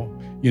example,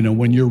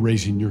 when you're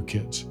raising your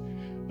kids.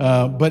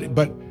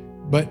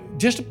 But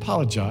just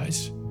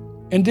apologize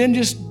and then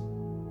just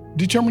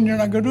determine you're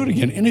not going to do it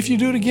again. And if you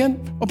do it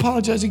again,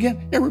 apologize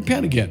again and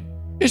repent again.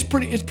 It's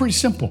pretty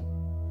simple.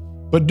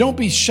 But don't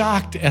be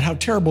shocked at how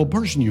terrible a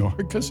person you are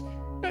because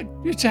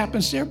It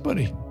happens to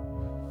everybody.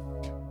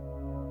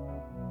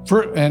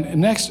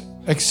 And next,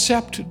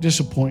 accept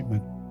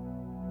disappointment.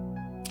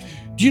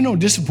 Do you know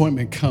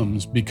disappointment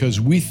comes because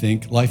we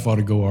think life ought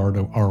to go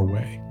our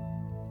way?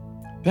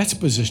 That's a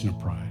position of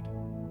pride.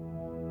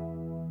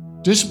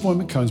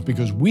 Disappointment comes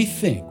because we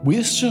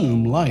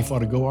assume life ought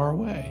to go our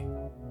way.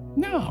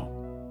 No,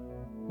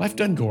 life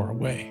doesn't go our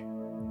way.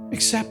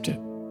 Accept it.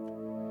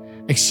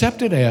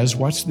 Accept it as,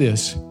 watch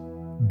this,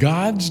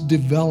 God's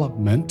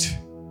development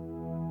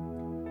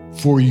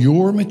for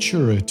your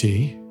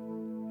maturity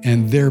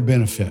and their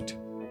benefit.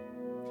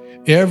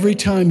 Every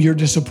time you're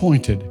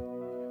disappointed,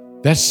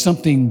 that's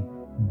something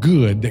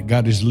good that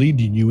God is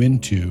leading you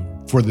into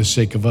for the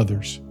sake of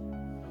others.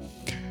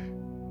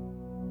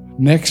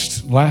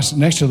 Next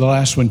to the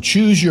last one,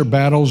 choose your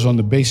battles on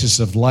the basis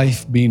of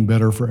life being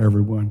better for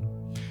everyone.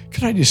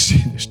 Could I just say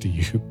this to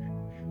you?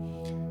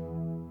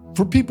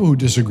 For people who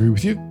disagree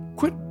with you,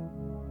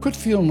 quit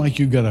feeling like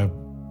you got to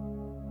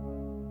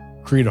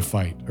create a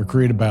fight or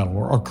create a battle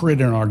or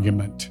create an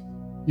argument.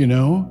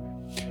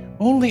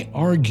 Only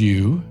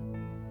argue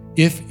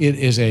if it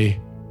is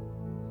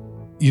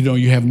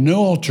you have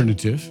no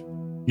alternative,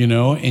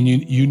 and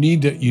you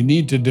need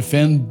to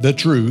defend the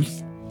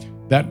truth.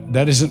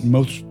 That isn't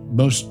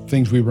most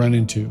things we run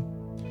into,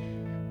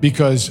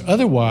 because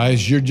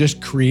otherwise you're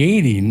just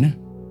creating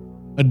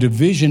a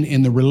division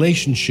in the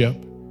relationship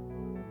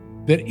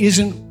that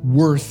isn't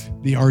worth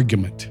the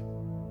argument.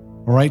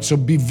 All right, so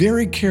be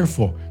very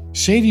careful.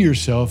 Say to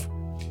yourself,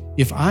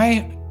 if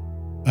I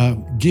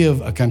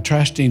give a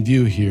contrasting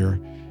view here,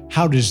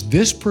 how does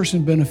this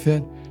person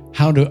benefit?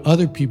 How do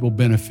other people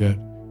benefit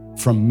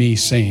from me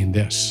saying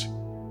this?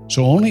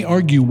 So only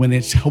argue when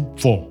it's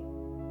helpful.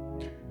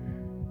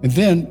 And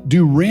then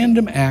do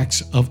random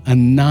acts of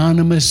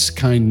anonymous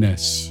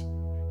kindness.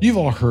 You've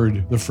all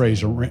heard the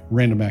phrase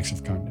random acts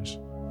of kindness,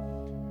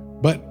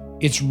 but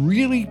it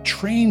really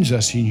trains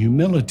us in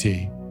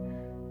humility.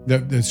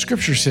 The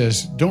scripture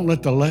says, don't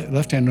let the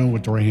left hand know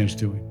what the right hand's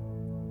doing.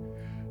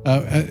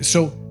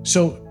 So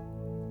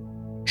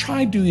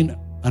try doing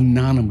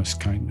anonymous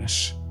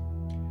kindness,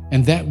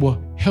 and that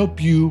will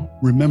help you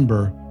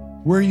remember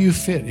where you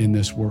fit in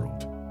this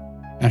world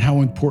and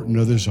how important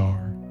others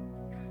are,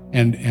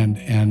 and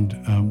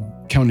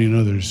counting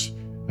others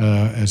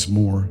as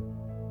more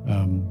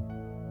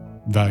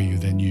value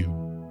than you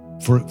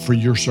for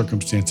your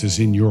circumstances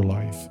in your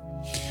life.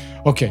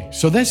 Okay,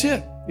 so that's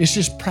it. It's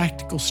just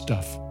practical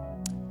stuff.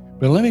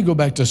 But let me go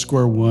back to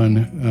square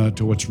one,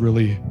 to what's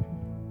really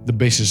the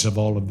basis of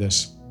all of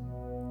this.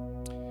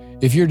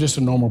 If you're just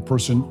a normal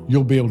person,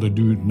 you'll be able to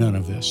do none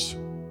of this.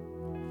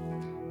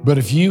 But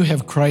if you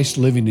have Christ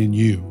living in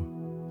you,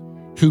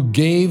 who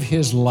gave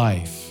his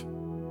life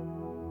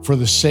for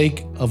the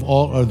sake of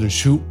all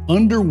others, who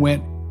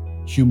underwent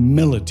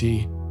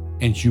humility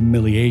and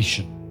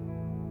humiliation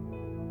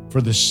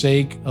for the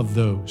sake of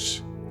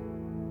those,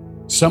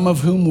 some of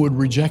whom would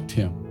reject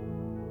him,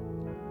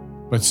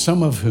 but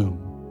some of whom,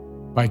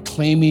 by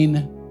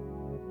claiming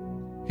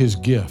his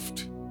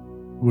gift,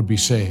 would be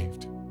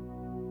saved.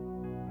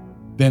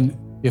 Then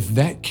if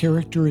that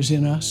character is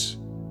in us,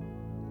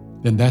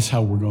 then that's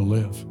how we're going to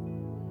live.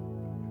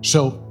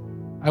 So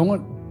I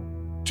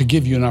want to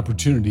give you an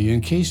opportunity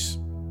in case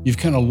you've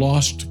kind of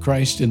lost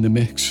Christ in the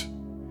mix,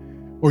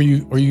 or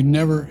you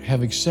never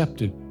have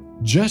accepted,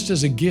 just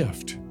as a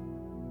gift,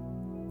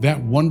 that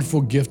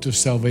wonderful gift of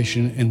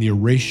salvation and the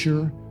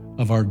erasure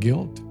of our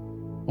guilt.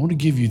 I want to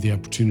give you the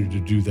opportunity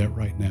to do that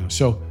right now.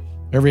 So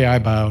every eye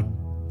bowed,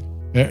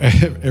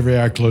 every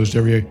eye closed,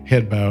 every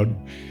head bowed.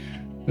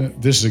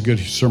 This is a good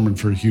sermon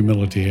for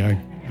humility.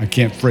 I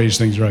can't phrase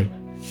things right.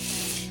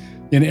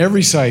 In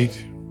every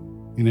sight,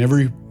 in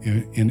every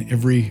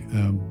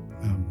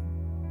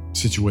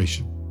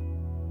situation,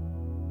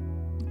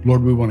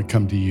 Lord, we want to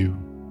come to you,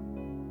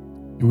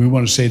 and we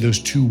want to say those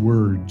two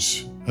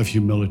words of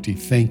humility.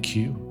 Thank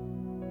you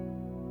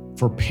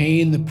for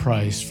paying the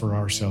price for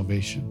our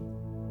salvation,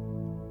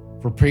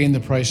 for paying the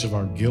price of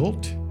our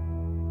guilt,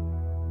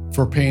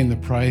 for paying the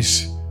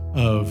price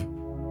of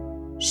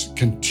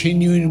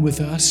continuing with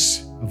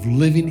us, of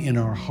living in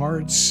our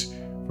hearts,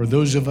 for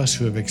those of us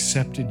who have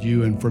accepted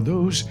you, and for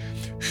those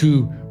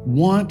who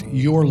want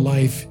your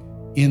life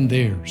in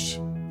theirs,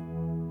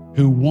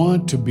 who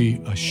want to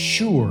be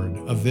assured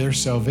of their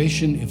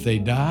salvation if they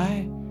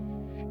die,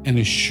 and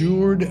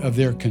assured of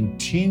their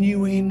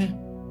continuing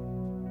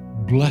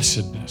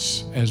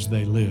blessedness as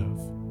they live.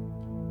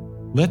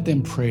 Let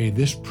them pray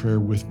this prayer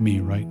with me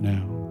right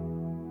now.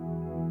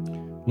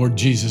 Lord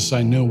Jesus,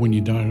 I know when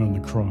you died on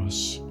the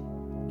cross,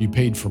 you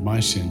paid for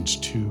my sins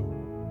too.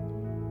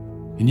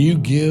 And you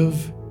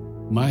give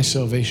my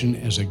salvation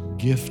as a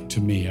gift to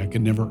me. I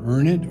could never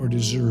earn it or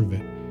deserve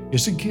it.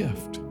 It's a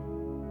gift.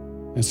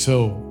 And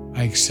so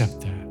I accept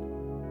that.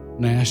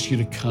 And I ask you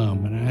to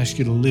come, and I ask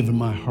you to live in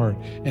my heart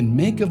and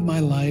make of my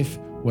life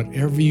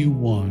whatever you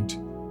want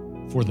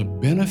for the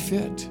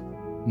benefit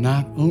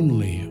not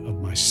only of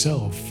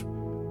myself,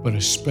 but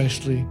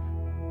especially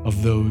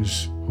of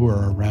those who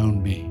are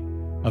around me,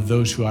 of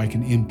those who I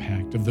can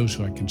impact, of those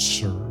who I can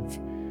serve.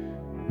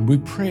 And we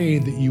pray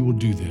that you will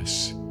do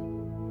this.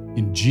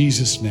 In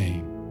Jesus'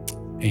 name,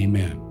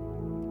 amen.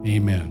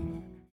 Amen.